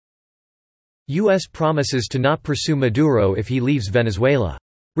U.S. promises to not pursue Maduro if he leaves Venezuela.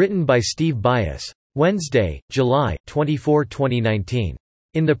 Written by Steve Bias. Wednesday, July 24, 2019.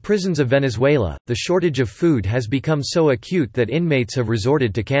 In the prisons of Venezuela, the shortage of food has become so acute that inmates have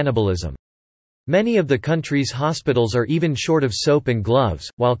resorted to cannibalism. Many of the country's hospitals are even short of soap and gloves,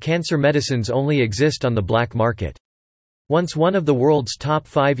 while cancer medicines only exist on the black market. Once one of the world's top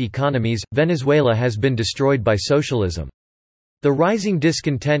 5 economies, Venezuela has been destroyed by socialism. The rising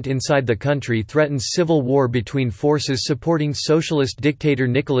discontent inside the country threatens civil war between forces supporting socialist dictator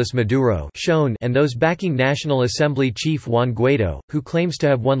Nicolas Maduro and those backing National Assembly chief Juan Guaido, who claims to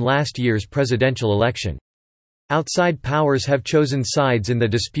have won last year's presidential election. Outside powers have chosen sides in the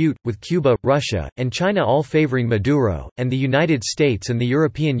dispute, with Cuba, Russia, and China all favoring Maduro, and the United States and the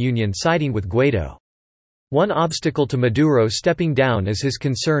European Union siding with Guaido. One obstacle to Maduro stepping down is his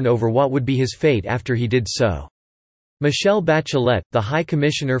concern over what would be his fate after he did so. Michelle Bachelet, the High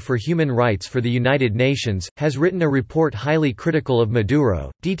Commissioner for Human Rights for the United Nations, has written a report highly critical of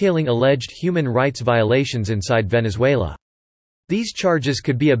Maduro, detailing alleged human rights violations inside Venezuela. These charges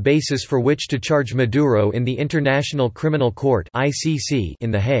could be a basis for which to charge Maduro in the International Criminal Court (ICC)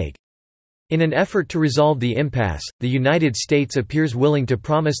 in The Hague. In an effort to resolve the impasse, the United States appears willing to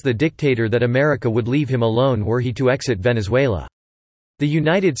promise the dictator that America would leave him alone were he to exit Venezuela. The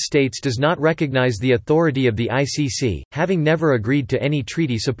United States does not recognize the authority of the ICC, having never agreed to any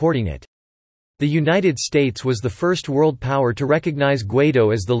treaty supporting it. The United States was the first world power to recognize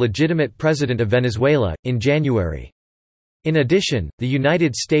Guaido as the legitimate president of Venezuela, in January. In addition, the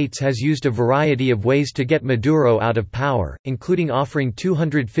United States has used a variety of ways to get Maduro out of power, including offering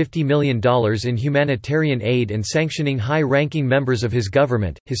 $250 million in humanitarian aid and sanctioning high-ranking members of his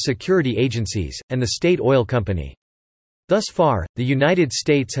government, his security agencies, and the state oil company. Thus far, the United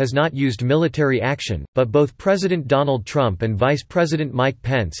States has not used military action, but both President Donald Trump and Vice President Mike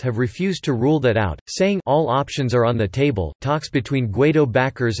Pence have refused to rule that out, saying all options are on the table. Talks between Guaido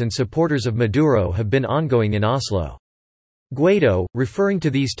backers and supporters of Maduro have been ongoing in Oslo. Guaido, referring to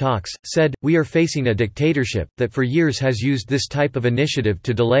these talks, said, "We are facing a dictatorship that for years has used this type of initiative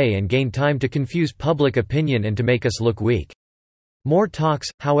to delay and gain time to confuse public opinion and to make us look weak." More talks,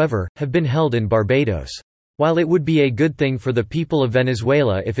 however, have been held in Barbados. While it would be a good thing for the people of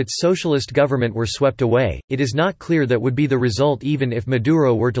Venezuela if its socialist government were swept away, it is not clear that would be the result even if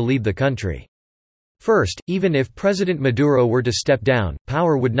Maduro were to leave the country. First, even if President Maduro were to step down,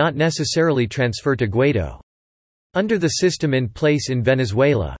 power would not necessarily transfer to Guaido. Under the system in place in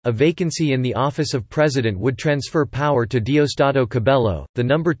Venezuela, a vacancy in the office of president would transfer power to Diosdado Cabello, the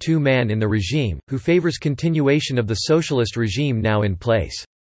number 2 man in the regime, who favors continuation of the socialist regime now in place.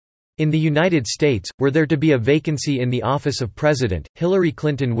 In the United States, were there to be a vacancy in the office of president, Hillary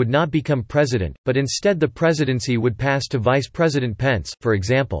Clinton would not become president, but instead the presidency would pass to Vice President Pence, for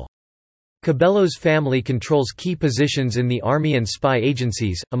example. Cabello's family controls key positions in the army and spy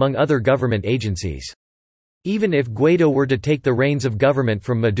agencies, among other government agencies. Even if Guaido were to take the reins of government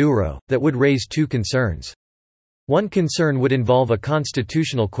from Maduro, that would raise 2 concerns. One concern would involve a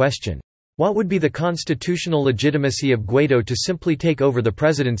constitutional question. What would be the constitutional legitimacy of Guaido to simply take over the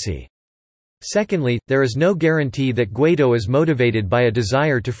presidency? Secondly, there is no guarantee that Guaido is motivated by a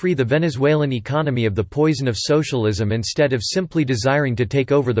desire to free the Venezuelan economy of the poison of socialism instead of simply desiring to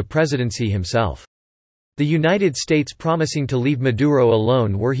take over the presidency himself. The United States promising to leave Maduro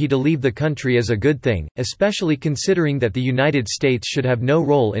alone were he to leave the country is a good thing, especially considering that the United States should have no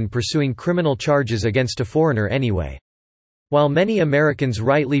role in pursuing criminal charges against a foreigner anyway. While many Americans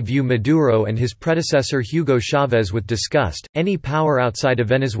rightly view Maduro and his predecessor Hugo Chavez with disgust, any power outside of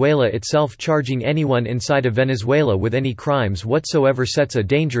Venezuela itself charging anyone inside of Venezuela with any crimes whatsoever sets a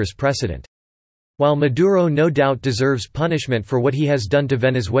dangerous precedent. While Maduro no doubt deserves punishment for what he has done to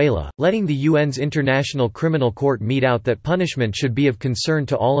Venezuela, letting the UN's International Criminal Court mete out that punishment should be of concern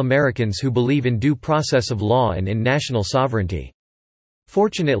to all Americans who believe in due process of law and in national sovereignty.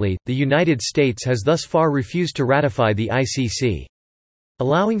 Fortunately, the United States has thus far refused to ratify the ICC.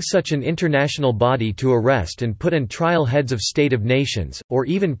 Allowing such an international body to arrest and put on trial heads of state of nations, or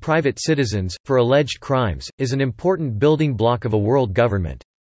even private citizens, for alleged crimes, is an important building block of a world government.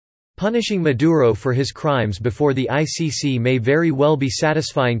 Punishing Maduro for his crimes before the ICC may very well be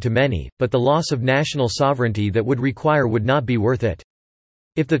satisfying to many, but the loss of national sovereignty that would require would not be worth it.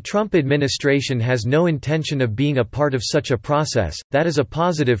 If the Trump administration has no intention of being a part of such a process, that is a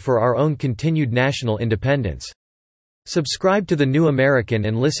positive for our own continued national independence. Subscribe to The New American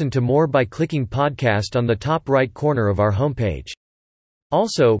and listen to more by clicking podcast on the top right corner of our homepage.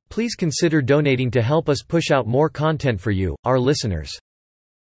 Also, please consider donating to help us push out more content for you, our listeners.